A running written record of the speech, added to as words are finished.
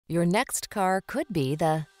Your next car could be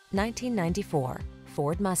the 1994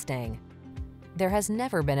 Ford Mustang. There has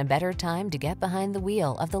never been a better time to get behind the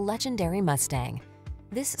wheel of the legendary Mustang.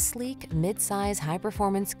 This sleek, mid-size,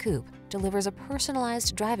 high-performance coupe delivers a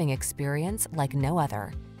personalized driving experience like no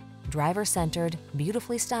other. Driver-centered,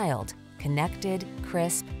 beautifully styled, connected,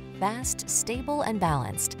 crisp, fast, stable, and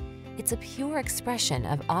balanced. It's a pure expression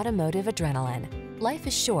of automotive adrenaline. Life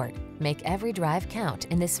is short. Make every drive count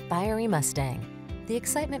in this fiery Mustang. The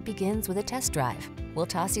excitement begins with a test drive. We'll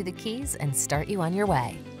toss you the keys and start you on your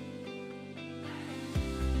way.